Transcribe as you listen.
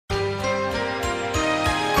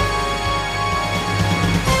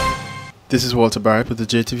This is Walter Barrett with the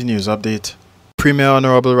JTV News Update. Premier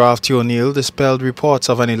Honorable Ralph T. O'Neill dispelled reports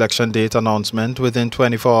of an election date announcement within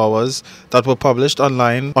 24 hours that were published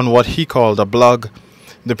online on what he called a blog.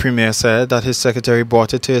 The Premier said that his secretary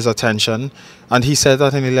brought it to his attention, and he said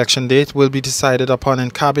that an election date will be decided upon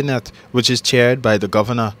in Cabinet, which is chaired by the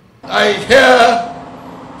Governor. I hear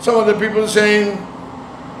some of the people saying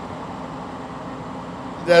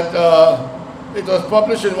that it was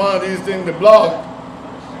published in one of these things, the blog.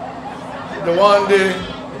 The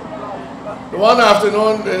one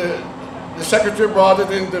afternoon, the secretary brought it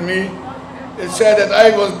in to me. It said that I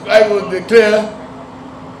would declare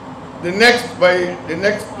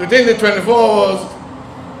within the 24 hours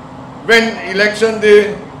when election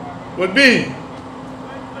day would be.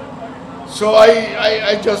 So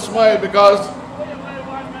I just smiled because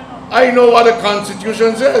I know what the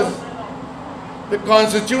Constitution says. The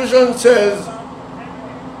Constitution says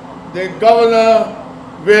the Governor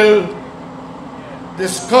will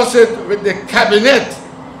discuss it with the Cabinet,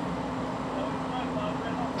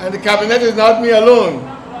 and the Cabinet is not me alone.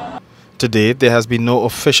 To date, there has been no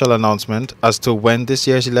official announcement as to when this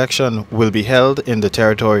year's election will be held in the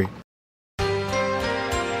territory.